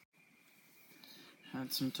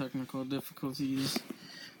had some technical difficulties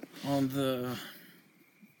on the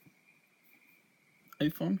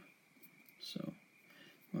iPhone. So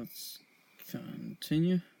let's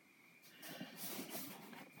continue.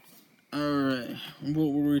 Alright,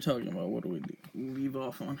 what were we talking about? What do we leave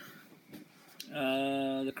off on?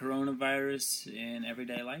 The coronavirus in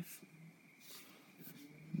everyday life.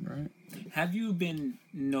 Right. Have you been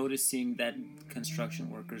noticing that construction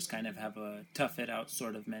workers kind of have a tough it out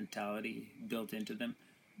sort of mentality built into them?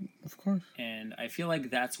 Of course. And I feel like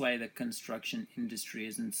that's why the construction industry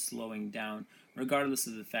isn't slowing down, regardless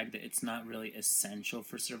of the fact that it's not really essential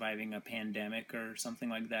for surviving a pandemic or something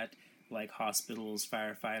like that. Like hospitals,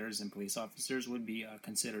 firefighters, and police officers would be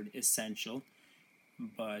considered essential.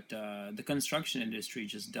 But the construction industry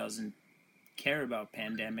just doesn't care about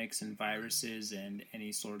pandemics and viruses and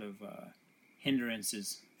any sort of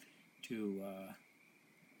hindrances to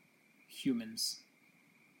humans.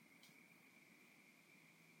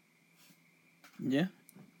 Yeah.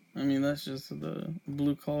 I mean, that's just the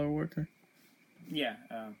blue-collar worker. Yeah,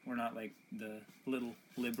 we're not like the little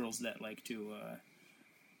liberals that like to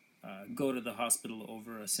go to the hospital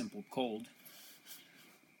over a simple cold.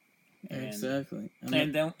 Exactly.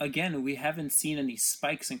 And then, again, we haven't seen any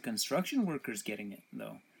spikes in construction workers getting it,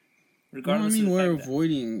 though. Regardless well, I mean, of the we're fact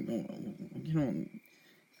avoiding,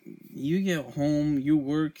 you get home, you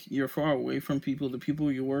work, you're far away from people. The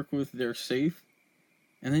people you work with, they're safe.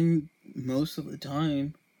 And then most of the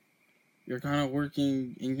time, you're kind of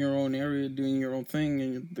working in your own area, doing your own thing.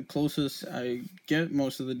 And the closest I get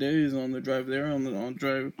most of the day is on the drive there, on the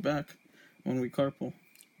drive back when we carpool.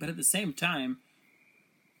 But at the same time,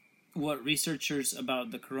 what researchers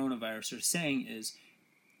about the coronavirus are saying is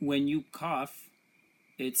when you cough,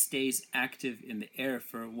 it stays active in the air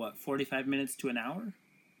for, 45 minutes to an hour?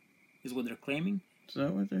 Is what they're claiming? Is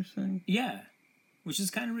that what they're saying? Yeah. Which is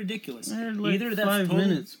kind of ridiculous. Like either that's 5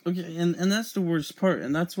 minutes. Okay, and that's the worst part.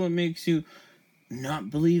 And that's what makes you not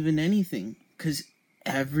believe in anything. Because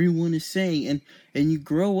everyone is saying, and you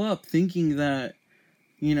grow up thinking that,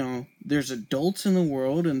 there's adults in the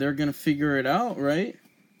world and they're going to figure it out, right?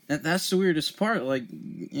 That's the weirdest part. Like,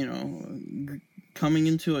 coming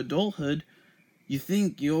into adulthood,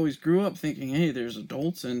 you always grew up thinking, hey, there's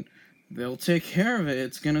adults and they'll take care of it.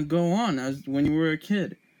 It's going to go on as when you were a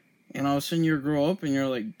kid. And all of a sudden you grow up and you're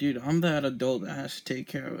like, dude, I'm that adult that has to take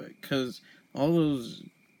care of it. Because all those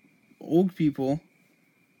old people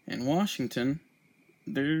in Washington,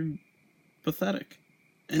 they're pathetic.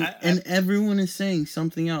 And everyone is saying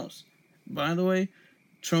something else. By the way,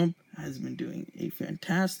 Trump has been doing a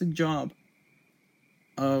fantastic job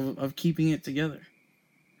of keeping it together.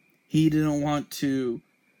 He didn't want to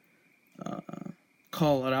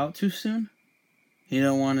call it out too soon. He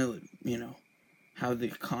didn't want to, have the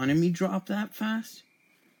economy drop that fast.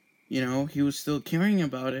 He was still caring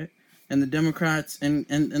about it. And the Democrats, and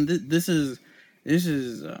this is,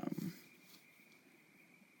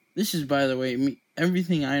 by the way,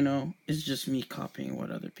 everything I know is just me copying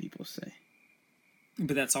what other people say.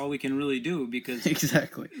 But that's all we can really do because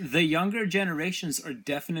exactly. The younger generations are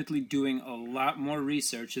definitely doing a lot more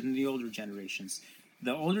research than the older generations.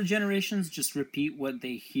 The older generations just repeat what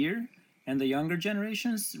they hear, and the younger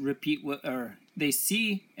generations repeat what they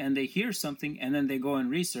see and they hear something, and then they go and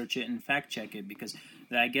research it and fact check it because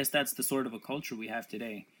I guess that's the sort of a culture we have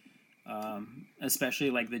today. Especially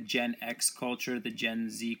like the Gen X culture, the Gen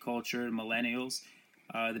Z culture, millennials,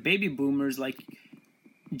 the baby boomers, like.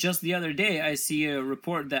 Just the other day, I see a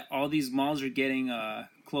report that all these malls are getting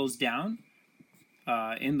closed down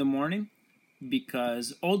in the morning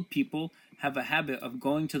because old people have a habit of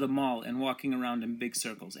going to the mall and walking around in big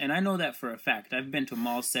circles. And I know that for a fact. I've been to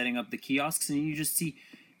malls setting up the kiosks, and you just see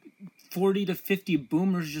 40 to 50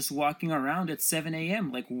 boomers just walking around at 7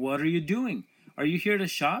 a.m. Like, what are you doing? Are you here to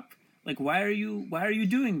shop? Like, why are you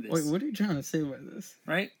doing this? Wait, what are you trying to say by this?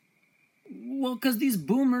 Right? Well, because these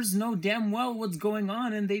boomers know damn well what's going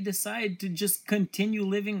on, and they decide to just continue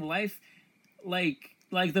living life like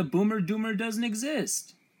the boomer doomer doesn't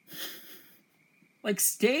exist. Like,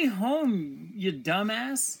 stay home, you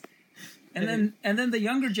dumbass. And then the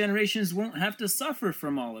younger generations won't have to suffer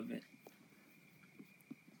from all of it.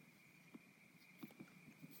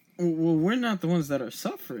 Well, we're not the ones that are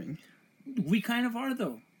suffering. We kind of are,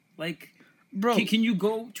 though. Like, bro, can you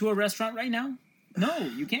go to a restaurant right now? No,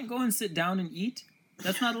 you can't go and sit down and eat.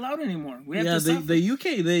 That's not allowed anymore. We have to suffer. The UK,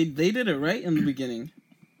 they did it right in the beginning.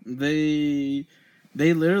 They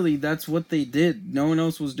literally, that's what they did. No one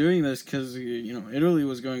else was doing this because, Italy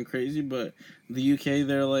was going crazy. But the UK,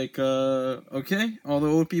 they're like, okay, all the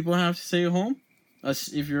old people have to stay home.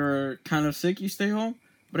 If you're kind of sick, you stay home.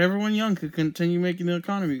 But everyone young could continue making the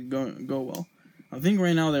economy go well. I think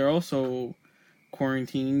right now they're also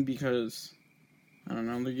quarantining because, I don't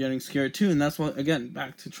know, they're getting scared too. And that's what, again,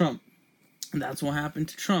 back to Trump. That's what happened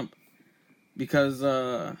to Trump. Because,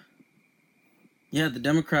 yeah, the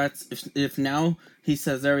Democrats, if now he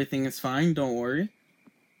says everything is fine, don't worry,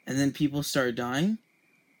 and then people start dying,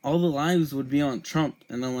 all the lives would be on Trump.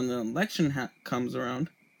 And then when the election comes around,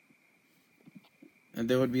 and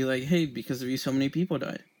they would be like, hey, because of you, so many people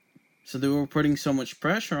died. So they were putting so much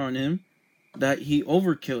pressure on him that he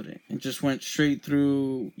overkilled it and just went straight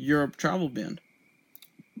through Europe travel ban.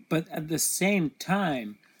 But at the same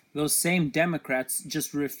time, those same Democrats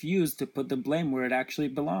just refuse to put the blame where it actually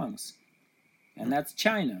belongs. And that's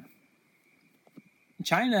China.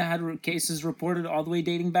 China had cases reported all the way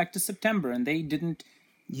dating back to September, and they didn't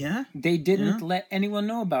let anyone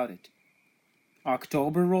know about it.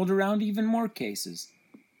 October rolled around, even more cases.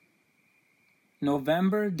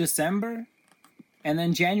 November, December, and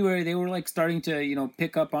then January they were like starting to,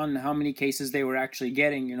 pick up on how many cases they were actually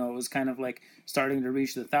getting. It was kind of like starting to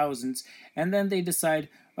reach the thousands. And then they decide,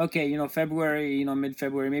 okay, February,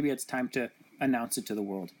 mid-February, maybe it's time to announce it to the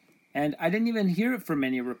world. And I didn't even hear it from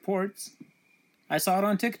any reports. I saw it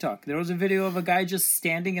on TikTok. There was a video of a guy just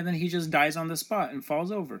standing and then he just dies on the spot and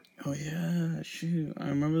falls over. Oh yeah, shoot. I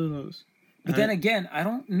remember those. But then again, I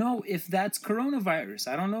don't know if that's coronavirus.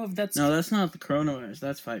 I don't know if that's... No, that's not the coronavirus.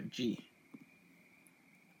 That's 5G.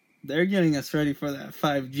 They're getting us ready for that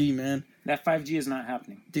 5G, man. That 5G is not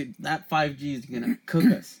happening. Dude, that 5G is going to cook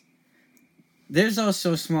us. There's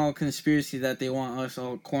also a small conspiracy that they want us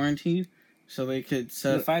all quarantined so they could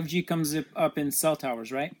set... The 5G comes up in cell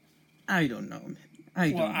towers, right? I don't know, man.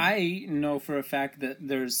 I know for a fact that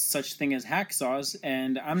there's such thing as hacksaws,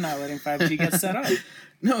 and I'm not letting 5G get set up.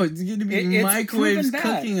 No, it's going to be microwaves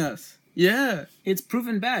cooking us. Yeah. It's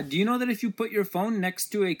proven bad. Do you know that if you put your phone next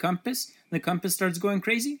to a compass, the compass starts going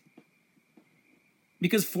crazy?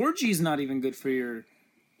 Because 4G is not even good for your...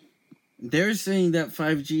 They're saying that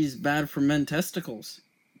 5G is bad for men's testicles.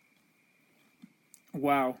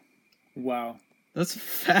 Wow. That's a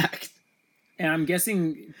fact. And I'm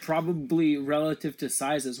guessing probably relative to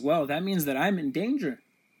size as well. That means that I'm in danger.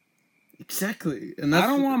 Exactly. And that's I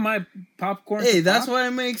don't want my popcorn Hey, that's why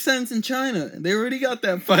it makes sense in China. They already got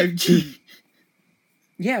that 5G.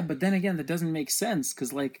 Yeah, but then again, that doesn't make sense.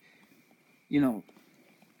 Because, not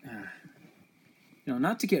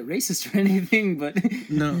to get racist or anything, but...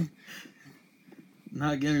 No.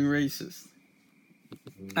 Not getting racist.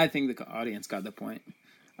 I think the audience got the point.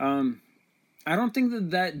 I don't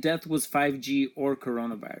think that death was 5G or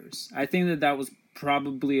coronavirus. I think that was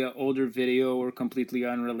probably an older video or completely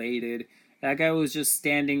unrelated. That guy was just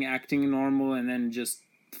standing, acting normal, and then just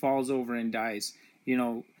falls over and dies.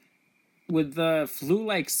 With the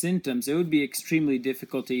flu-like symptoms, it would be extremely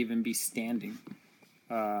difficult to even be standing.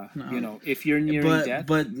 If you're nearing death.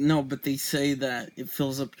 But they say that it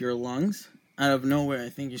fills up your lungs. Out of nowhere, I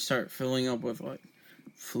think you start filling up with,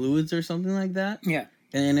 fluids or something like that. Yeah.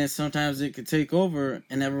 And then sometimes it could take over,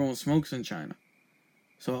 and everyone smokes in China.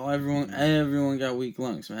 So everyone got weak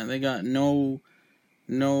lungs, man. They got they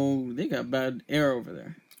got bad air over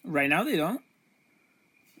there. Right now they don't.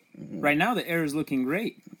 Right now the air is looking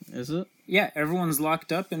great. Is it? Yeah, everyone's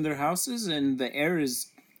locked up in their houses, and the air is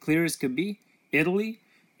clear as could be. Italy,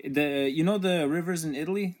 the rivers in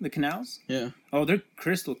Italy, the canals? Yeah. Oh, they're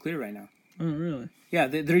crystal clear right now. Oh, really? Yeah,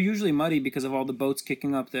 they're usually muddy because of all the boats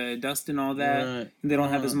kicking up the dust and all that. Right. And they don't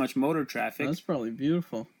have as much motor traffic. That's probably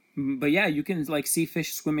beautiful. But yeah, you can see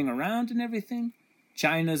fish swimming around and everything.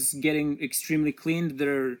 China's getting extremely clean.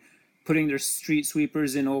 They're putting their street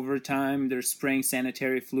sweepers in overtime. They're spraying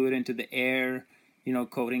sanitary fluid into the air,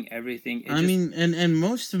 coating everything. And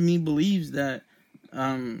most of me believes that,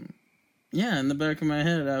 in the back of my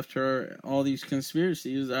head, after all these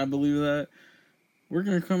conspiracies, I believe that we're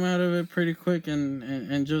gonna come out of it pretty quick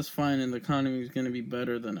and just fine, and the economy is gonna be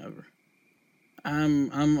better than ever.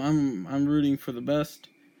 I'm rooting for the best.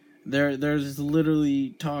 There's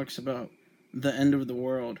literally talks about the end of the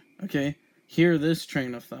world. Okay, hear this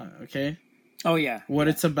train of thought. Okay. Oh yeah. What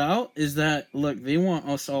it's about is that look, they want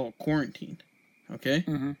us all quarantined. Okay.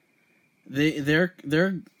 Mm-hmm.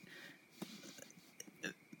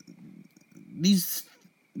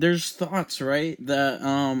 There's thoughts, right, that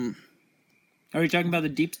Are you talking about the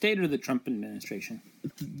deep state or the Trump administration?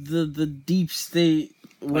 The deep state,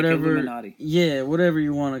 whatever. Like Illuminati. Yeah, whatever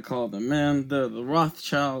you want to call them, man. The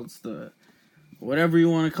Rothschilds, the whatever you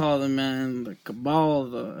want to call them, man. The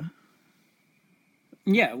cabal,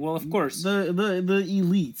 Yeah, well, of course. The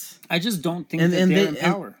elites. I just don't think that they're in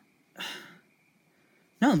power.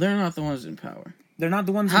 No, they're not the ones in power. They're not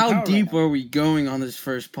the ones in power. How deep are we going on this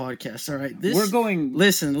first podcast? All right, we're going.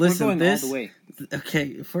 Listen. We're going this all the way. Okay,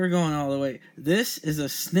 if we're going all the way, this is a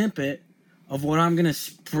snippet of what I'm gonna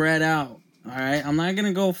spread out. All right, I'm not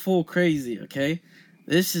gonna go full crazy. Okay,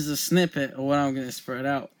 this is a snippet of what I'm gonna spread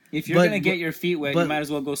out. If you're gonna get your feet wet, you might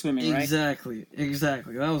as well go swimming, right? Exactly.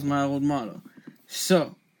 That was my old motto.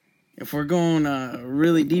 So, if we're going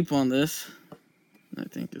really deep on this, I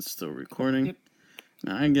think it's still recording. Yep.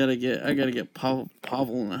 Now I gotta get Pavel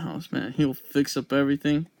in the house, man. He'll fix up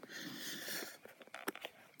everything,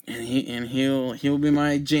 and he'll be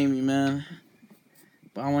my Jamie, man.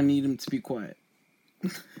 But I want to need him to be quiet.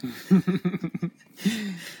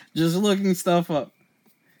 Just looking stuff up.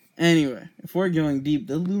 Anyway, if we're going deep,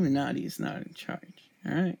 the Illuminati is not in charge.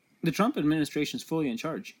 All right. The Trump administration is fully in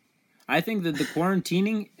charge. I think that the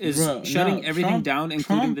quarantining is shutting everything down,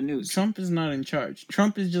 including the news. Trump is not in charge.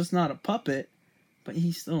 Trump is just not a puppet, but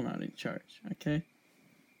he's still not in charge. Okay.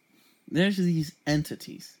 There's these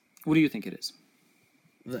entities. What do you think it is?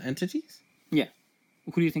 The entities? Yeah.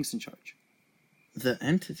 Who do you think's in charge? The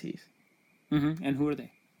entities. Mm-hmm. And who are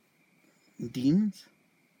they? Demons?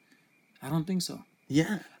 I don't think so.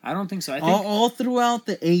 Yeah. I don't think so. I think all throughout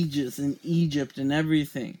the ages in Egypt and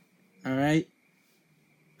everything. All right?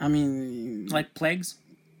 I mean... Like plagues?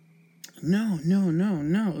 No.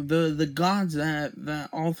 The gods that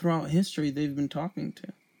all throughout history they've been talking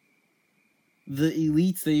to. The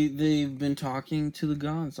elites, they've been talking to the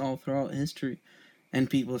gods all throughout history. And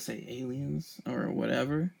people say aliens or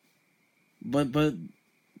whatever. But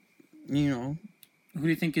you know... Who do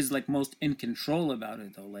you think is, like, most in control about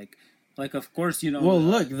it, though? Like of course, you know... Well,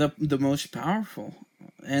 look, the most powerful.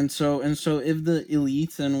 And so if the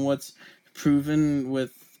elites and what's proven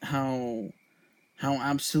with how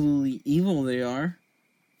absolutely evil they are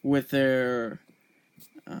with their...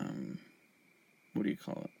 what do you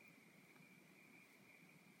call it?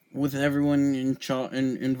 With everyone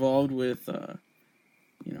involved with,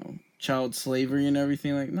 child slavery and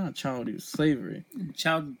everything like... Not child slavery.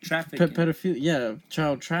 Child trafficking. Pedophilia, yeah,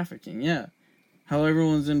 child trafficking, yeah. How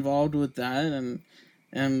everyone's involved with that,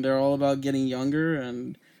 and they're all about getting younger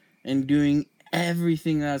and doing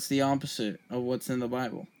everything that's the opposite of what's in the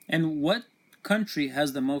Bible. And what country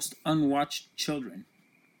has the most unwatched children?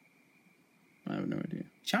 I have no idea.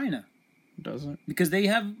 China. Doesn't? Because they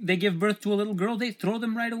give birth to a little girl, they throw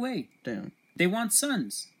them right away. Damn. They want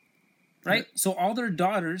sons, right? Yeah. So all their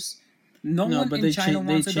daughters, no one but in China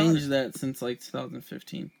wants a daughter. They changed that since like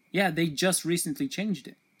 2015. Yeah, they just recently changed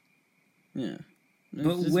it. Yeah.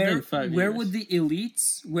 But where would the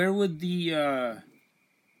elites, where would the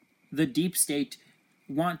deep state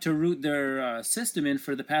want to root their system in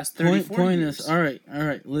for the past 30, 40 years? Is, all right.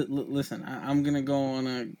 Listen, I'm going to go on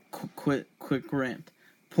a quick rant.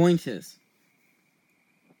 Point is,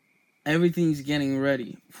 everything's getting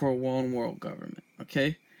ready for a one world government,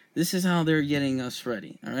 okay? This is how they're getting us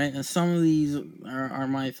ready, all right? And some of these are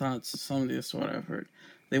my thoughts. Some of this is what I've heard.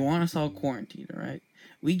 They want us all quarantined, all right?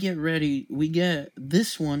 We get ready.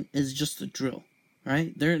 This one is just a drill,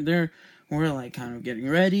 right? We're like kind of getting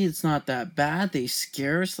ready. It's not that bad. They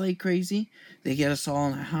scare us like crazy. They get us all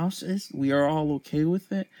in the houses. We are all okay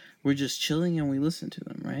with it. We're just chilling and we listen to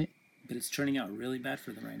them, right? But it's turning out really bad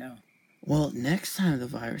for them right now. Well, next time the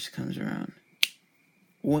virus comes around,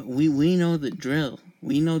 we know the drill.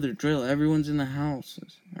 We know the drill. Everyone's in the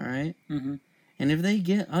houses, all right? Mm-hmm. And if they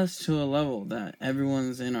get us to a level that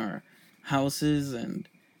everyone's in our houses and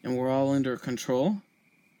we're all under control,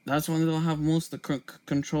 that's when they'll have most of the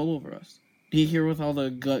control over us. Do you hear with all the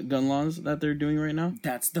gun laws that they're doing right now?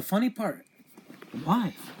 That's the funny part.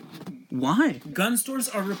 Why? Gun stores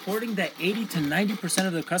are reporting that 80 to 90%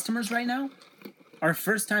 of their customers right now are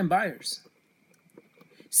first-time buyers.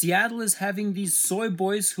 Seattle is having these soy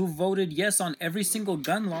boys who voted yes on every single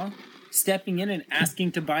gun law stepping in and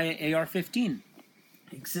asking to buy an AR-15.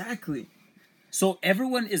 Exactly. So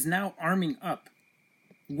everyone is now arming up.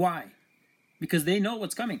 Why? Because they know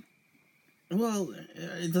what's coming. Well,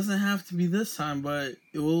 it doesn't have to be this time, but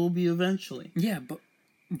it will be eventually. Yeah, but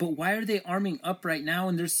why are they arming up right now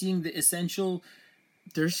and they're seeing the essential...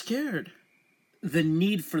 They're scared. The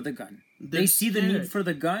need for the gun. They see the need for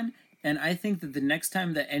the gun, and I think that the next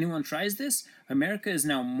time that anyone tries this, America is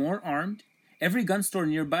now more armed. Every gun store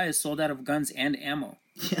nearby is sold out of guns and ammo.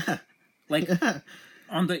 Yeah.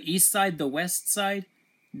 On the east side, the west side,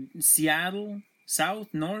 Seattle, south,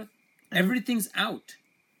 north, everything's out.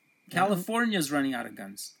 California's running out of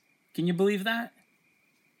guns. Can you believe that?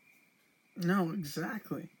 No,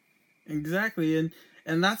 exactly.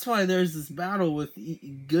 And that's why there's this battle with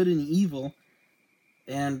good and evil.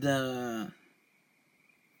 And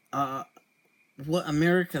what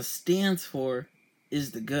America stands for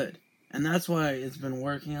is the good. And that's why it's been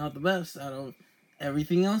working out the best out of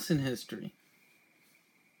everything else in history.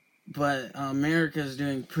 but America is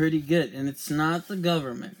doing pretty good, and it's not the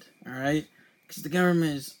government, all right? Because the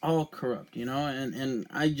government is all corrupt, you know, and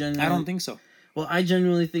I genuinely... I don't think so. Well, I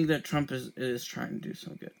genuinely think that Trump is trying to do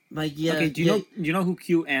some good. Like, yeah... Okay, do you know who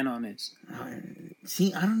QAnon is?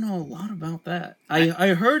 See, I don't know a lot about that.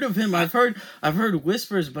 I heard of him. I've heard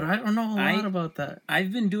whispers, but I don't know a lot about that.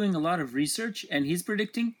 I've been doing a lot of research, and he's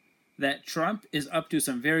predicting that Trump is up to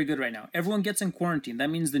some very good right now. Everyone gets in quarantine. That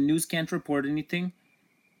means the news can't report anything.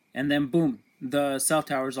 And then, boom, the cell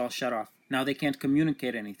towers all shut off. Now they can't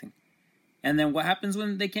communicate anything. And then what happens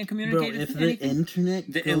when they can't communicate anything? Bro, if the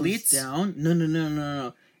internet goes elites down...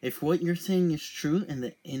 No. If what you're saying is true and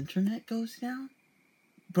the internet goes down,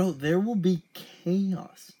 bro, there will be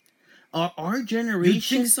chaos. Our generation... You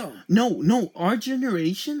think so? No. Our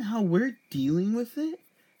generation, how we're dealing with it,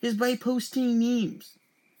 is by posting memes.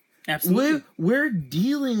 Absolutely. We're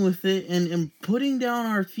dealing with it and putting down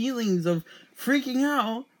our feelings of freaking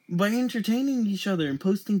out by entertaining each other and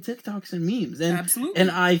posting TikToks and memes. And, absolutely.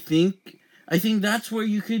 And I think that's where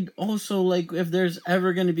you could also, like, if there's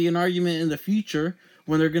ever going to be an argument in the future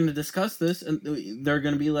when they're going to discuss this, and they're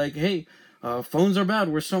going to be like, hey, phones are bad,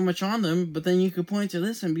 we're so much on them, but then you could point to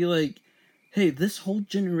this and be like, hey, this whole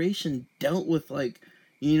generation dealt with, like,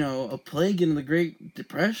 you know, a plague in the Great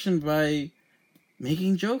Depression by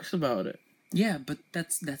making jokes about it. Yeah, but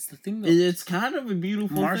that's the thing, though. It's kind of a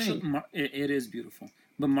beautiful thing. It is beautiful.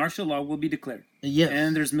 But martial law will be declared. Yes.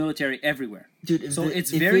 And there's military everywhere. Dude, so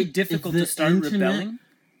it's very difficult to start rebelling.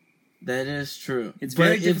 That is true. It's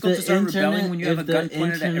very difficult to start rebelling when you have a gun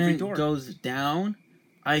pointed at every door. If the internet goes down,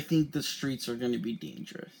 I think the streets are going to be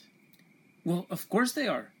dangerous. Well, of course they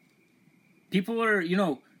are. People are, you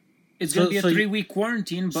know, it's going to be a 3-week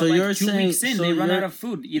quarantine, but like 2 weeks in, they run out of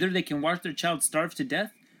food. Either they can watch their child starve to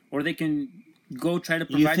death, or they can go try to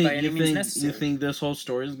provide by any means necessary. You think this whole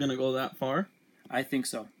story is going to go that far? I think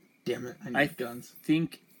so. Damn it, I need guns.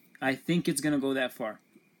 I think it's going to go that far.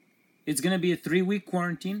 It's going to be a 3-week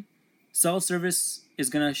quarantine. Cell service is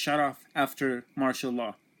going to shut off after martial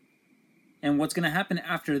law. And what's going to happen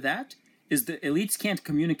after that is the elites can't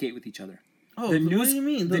communicate with each other. Oh, what do you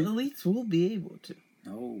mean? The elites will be able to.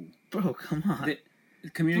 No. Bro, come on. The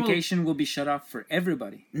communication will be shut off for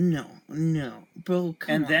everybody. No. Bro,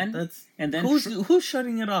 come on. And then who's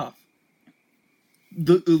shutting it off?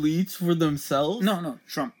 The elites for themselves? No.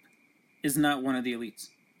 Trump is not one of the elites.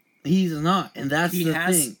 He's not, and that's the thing. He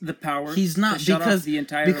has the power. He's not to shut off the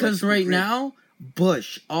entire because right now,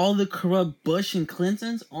 Bush, all the corrupt Bush and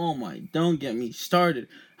Clintons. Oh my! Don't get me started.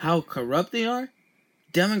 How corrupt they are.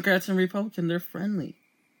 Democrats and Republicans, they're friendly,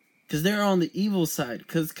 because they're on the evil side.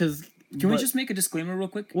 Can we just make a disclaimer real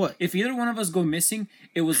quick? What? If either one of us go missing,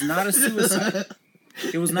 it was not a suicide.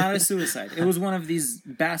 It was not a suicide. It was one of these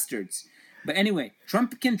bastards. But anyway,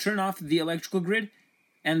 Trump can turn off the electrical grid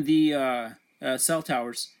and the cell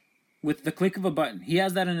towers with the click of a button. He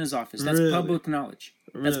has that in his office. That's public knowledge.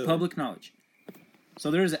 That's public knowledge. So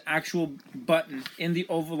there's an actual button in the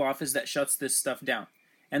Oval Office that shuts this stuff down.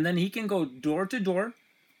 And then he can go door to door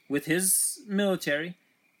with his military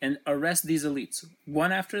and arrest these elites,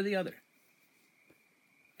 one after the other.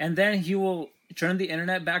 And then he will turn the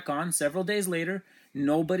internet back on several days later.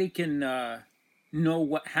 Nobody can know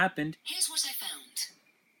what happened. Here's what I found.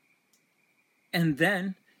 And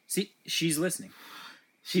then, see, she's listening.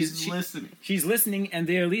 She's listening. She's listening, and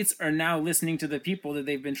the elites are now listening to the people that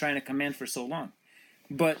they've been trying to command for so long.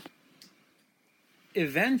 But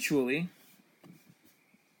eventually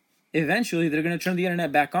they're going to turn the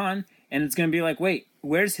internet back on, and it's going to be like, wait,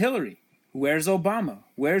 where's Hillary? Where's Obama?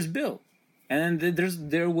 Where's Bill? And then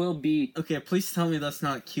there will be... Okay, please tell me that's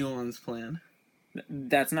not QAnon's plan.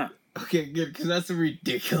 That's not. Okay, good, because that's a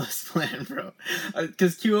ridiculous plan, bro.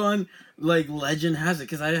 Because QAnon, like, legend has it,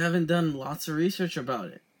 because I haven't done lots of research about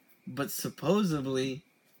it. But supposedly,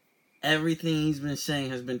 everything he's been saying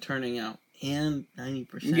has been turning out. And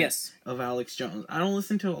 90% of Alex Jones. I don't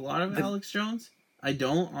listen to a lot of Alex Jones. I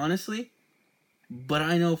don't, honestly. But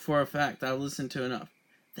I know for a fact, I've listened to enough.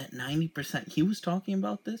 That 90%, he was talking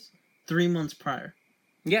about this 3 months prior.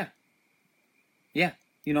 Yeah. Yeah.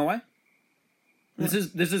 You know why? This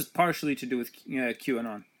is partially to do with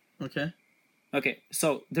QAnon. Okay. Okay,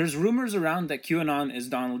 so there's rumors around that QAnon is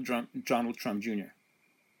Donald Trump Jr.,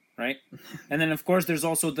 right? And then, of course, there's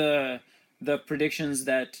also the predictions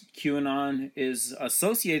that QAnon is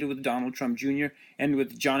associated with Donald Trump Jr. and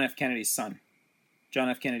with John F. Kennedy's son, John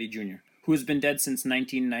F. Kennedy Jr., who has been dead since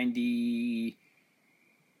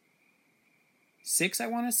 1996, I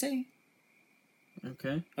want to say.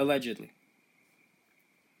 Okay. Allegedly.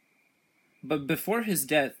 But before his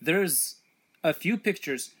death, there's a few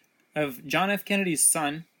pictures of John F. Kennedy's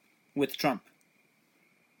son with Trump.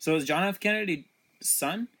 So is John F. Kennedy's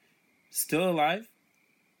son still alive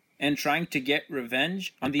and trying to get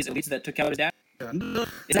revenge on these elites that took out his dad?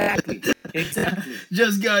 Exactly.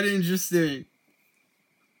 Just got interesting.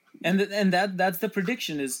 And that's the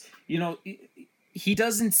prediction is, he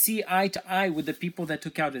doesn't see eye to eye with the people that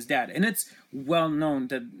took out his dad. And it's well known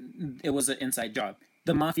that it was an inside job.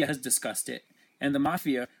 The mafia has discussed it. And the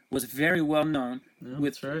mafia was very well known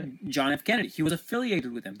with John F. Kennedy. He was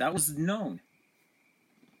affiliated with him. That was known.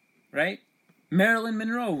 Right? Marilyn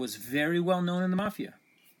Monroe was very well known in the mafia.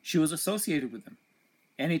 She was associated with him.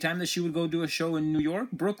 Anytime that she would go do a show in New York,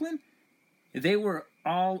 Brooklyn, they were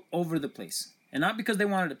all over the place. And not because they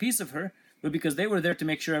wanted a piece of her, but because they were there to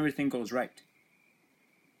make sure everything goes right.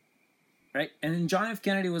 Right? And then John F.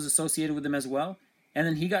 Kennedy was associated with them as well. And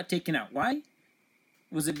then he got taken out. Why?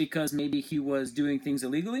 Was it because maybe he was doing things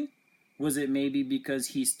illegally? Was it maybe because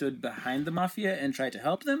he stood behind the mafia and tried to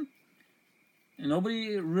help them? And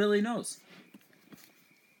nobody really knows.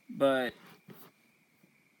 But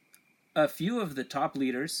a few of the top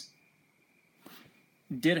leaders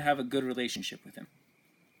did have a good relationship with him.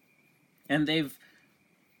 And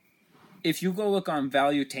if you go look on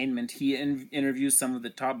Valuetainment, he interviews some of the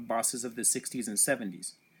top bosses of the 60s and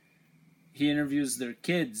 70s. He interviews their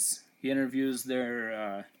kids. He interviews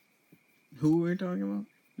their... Who are we talking about?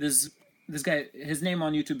 This guy, his name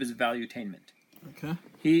on YouTube is Valuetainment. Okay.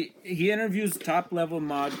 He interviews top-level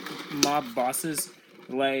mob bosses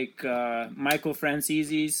like Michael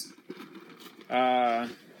Francese's... what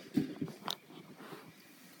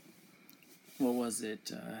was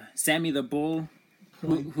it? Sammy the Bull,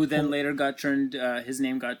 who then later got turned... his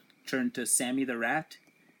name got turned to Sammy the Rat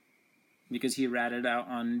because he ratted out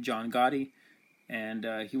on John Gotti. And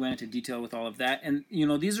he went into detail with all of that. And,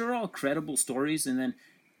 these are all credible stories. And then,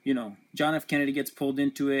 John F. Kennedy gets pulled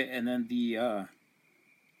into it. And then the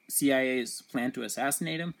CIA's plan to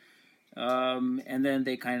assassinate him. And then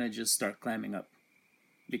they kind of just start clamming up.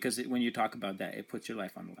 Because when you talk about that, it puts your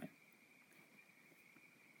life on the line.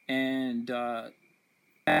 And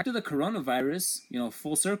back to the coronavirus,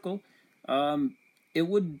 full circle, it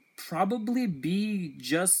would probably be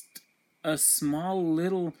just a small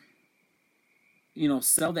little...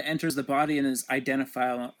 cell that enters the body and is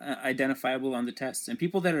identifiable on the tests. And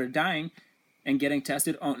people that are dying and getting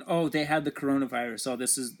tested, they had the coronavirus. Oh,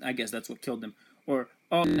 I guess that's what killed them. Or,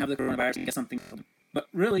 they didn't have the coronavirus, I guess something killed them. But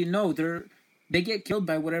really, no, they get killed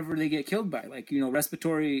by whatever they get killed by. Like,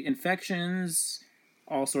 respiratory infections,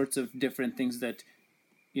 all sorts of different things that,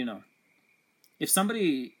 if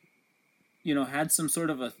somebody, had some sort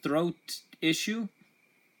of a throat issue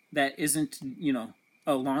that isn't,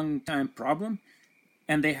 a long time problem,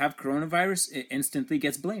 and they have coronavirus, it instantly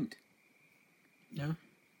gets blamed. Yeah.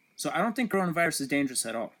 So I don't think coronavirus is dangerous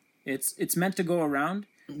at all. It's meant to go around.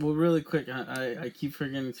 Well, really quick, I keep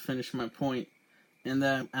forgetting to finish my point. And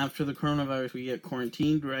that after the coronavirus, we get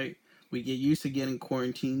quarantined, right? We get used to getting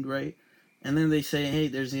quarantined, right? And then they say, hey,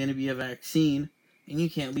 there's going to be a vaccine, and you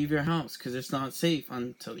can't leave your house because it's not safe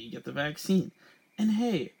until you get the vaccine. And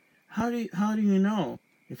hey, how do you know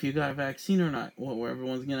if you got a vaccine or not? What, where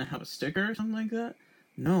everyone's going to have a sticker or something like that?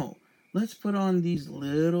 No. Let's put on these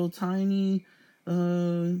little tiny...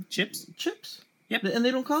 Chips? Chips. Yep. And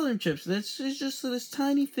they don't call them chips. It's just this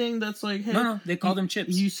tiny thing that's like, hey... No, they call them chips.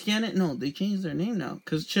 You scan it? No, they changed their name now.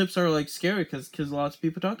 Because chips are, like, scary because lots of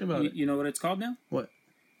people talked about it. You know what it's called now? What?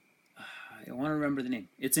 I want to remember the name.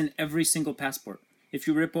 It's in every single passport. If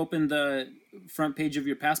you rip open the front page of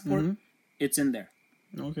your passport, it's in there.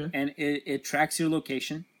 Okay. And it tracks your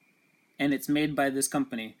location, and it's made by this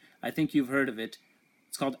company. I think you've heard of it.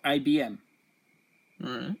 It's called IBM. All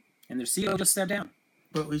right. And their CEO just stepped down.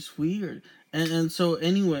 Bro, it's weird. And so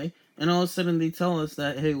anyway, and all of a sudden they tell us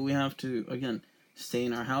that, hey, we have to, again, stay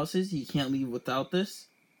in our houses. You can't leave without this,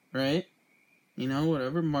 right?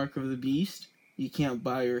 Whatever, mark of the beast. You can't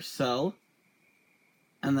buy or sell.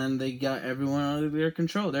 And then they got everyone under their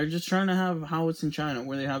control. They're just trying to have how it's in China,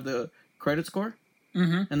 where they have the credit score.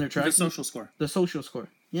 Mm-hmm. And they're tracking the social score. The social score.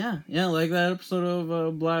 Yeah, like that episode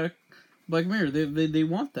of Black Mirror. They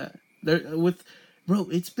want that. Bro,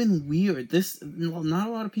 it's been weird. Not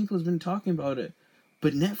a lot of people has been talking about it,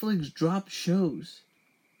 but Netflix dropped shows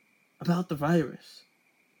about the virus,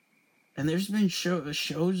 and there's been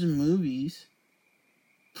shows and movies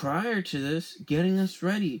prior to this getting us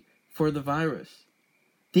ready for the virus.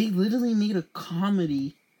 They literally made a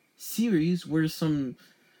comedy series where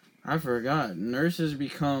I forgot, nurses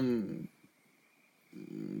become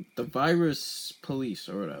the virus police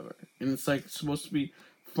or whatever, and it's like supposed to be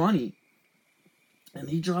funny. And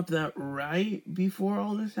he dropped that right before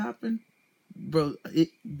all this happened. Bro,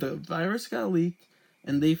 the virus got leaked,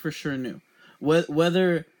 and they for sure knew.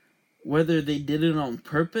 whether they did it on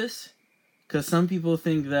purpose, because some people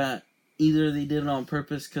think that either they did it on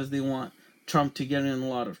purpose because they want Trump to get in a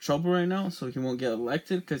lot of trouble right now, so he won't get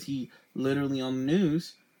elected, because he literally on the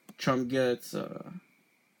news, Trump gets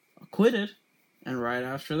acquitted, and right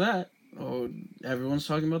after that, everyone's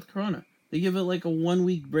talking about the corona. They give it like a 1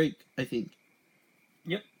 week break, I think.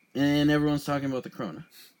 Yep. And everyone's talking about the corona.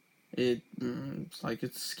 It's like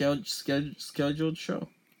it's scheduled show.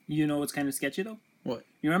 You know what's kind of sketchy though? What?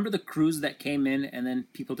 You remember the cruise that came in and then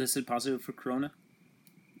people tested positive for corona?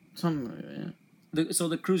 Something like that, yeah. So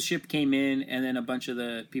the cruise ship came in and then a bunch of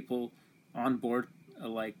the people on board,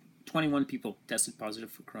 like 21 people tested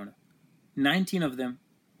positive for corona. 19 of them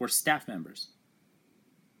were staff members.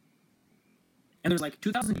 And there's like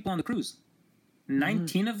 2,000 people on the cruise.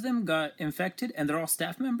 19 of them got infected and they're all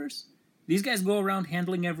staff members? These guys go around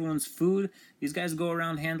handling everyone's food. These guys go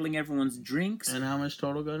around handling everyone's drinks. And how much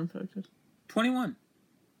total got infected? 21.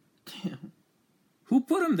 Damn. Who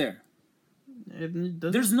put them there?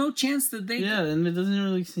 There's no chance that they... Yeah, and it doesn't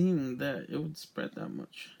really seem that it would spread that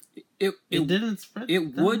much. It didn't spread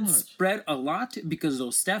It that would much. spread a lot because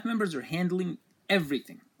those staff members are handling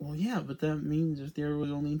everything. Well, yeah, but that means if there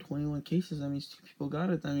was only 21 cases, that means 2 people got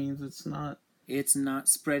it. That means it's not... It's not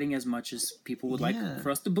spreading as much as people would like Yeah. for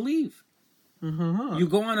us to believe. Uh-huh. You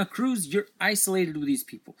go on a cruise, you're isolated with these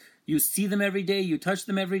people. You see them every day, you touch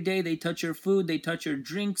them every day, they touch your food, they touch your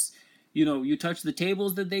drinks. You know, you touch the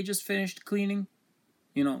tables that they just finished cleaning.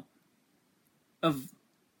 You know,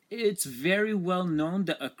 it's very well known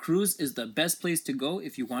that a cruise is the best place to go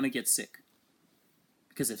if you want to get sick.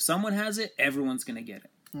 Because if someone has it, everyone's going to get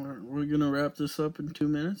it. All right, we're going to wrap this up in 2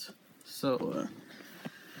 minutes. So,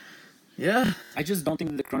 yeah. I just don't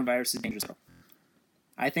think that the coronavirus is dangerous at all.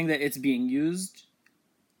 I think that it's being used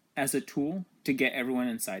as a tool to get everyone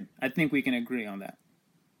inside. I think we can agree on that.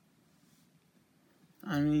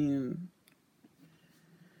 I mean...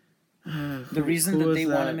 the reason that they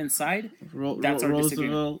want him inside, that's our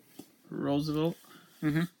disagreement. Roosevelt?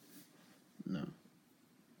 Mm-hmm. No.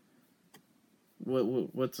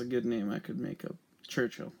 What's a good name I could make up?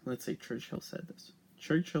 Churchill. Let's say Churchill said this.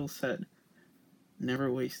 Churchill said,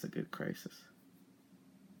 never waste a good crisis.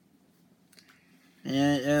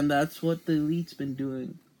 And that's what the elite's been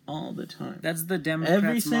doing all the time. That's the Democrats'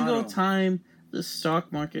 Every single motto. time the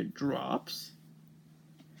stock market drops,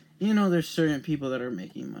 you know there's certain people that are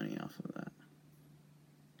making money off of that.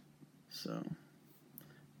 So,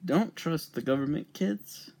 don't trust the government,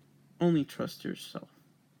 kids. Only trust yourself.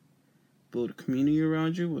 Build a community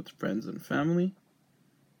around you with friends and family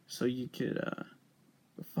so you could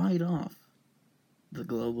fight off the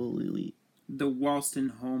global elite. The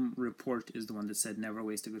Wolstenholme report is the one that said never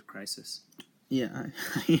waste a good crisis. Yeah,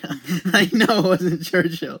 I know it wasn't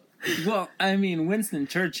Churchill. Well, I mean, Winston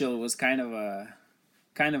Churchill was kind of a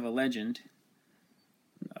legend.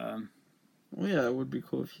 Well, yeah, it would be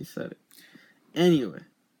cool if he said it. Anyway,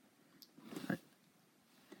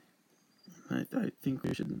 I think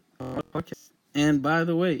we should podcast. And by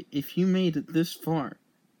the way, if you made it this far,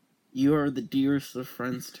 you are the dearest of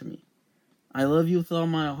friends to me. I love you with all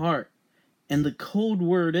my heart. And the code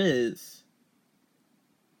word is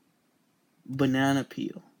banana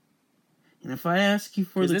peel. And if I ask you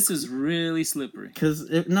for this is really slippery. Because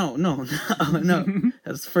no,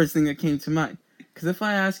 that's the first thing that came to mind. Because if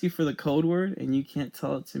I ask you for the code word and you can't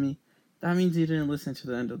tell it to me, that means you didn't listen to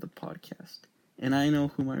the end of the podcast. And I know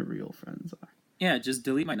who my real friends are. Yeah, just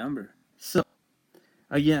delete my number. So,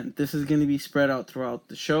 again, this is going to be spread out throughout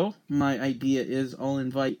the show. My idea is I'll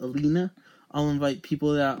invite Alina. I'll invite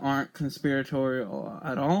people that aren't conspiratorial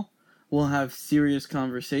at all. We'll have serious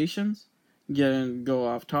conversations. Go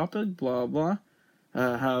off topic, blah, blah.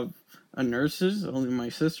 Have a nurse's, only my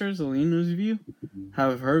sister's, Alina's view.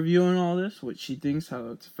 Have her view on all this, what she thinks, how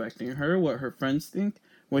it's affecting her, what her friends think,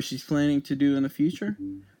 what she's planning to do in the future.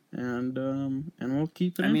 And we'll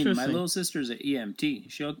keep it interesting. My little sister's at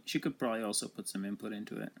EMT. She could probably also put some input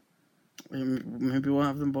into it. Maybe we'll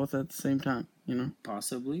have them both at the same time, you know?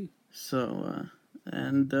 Possibly. So,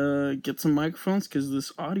 get some microphones, because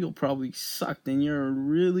this audio probably sucked, and you're a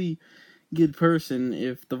really good person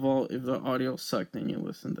if the audio sucked and you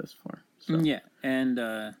listened this far. So. Yeah, and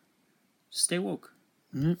stay woke.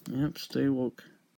 Yep, stay woke.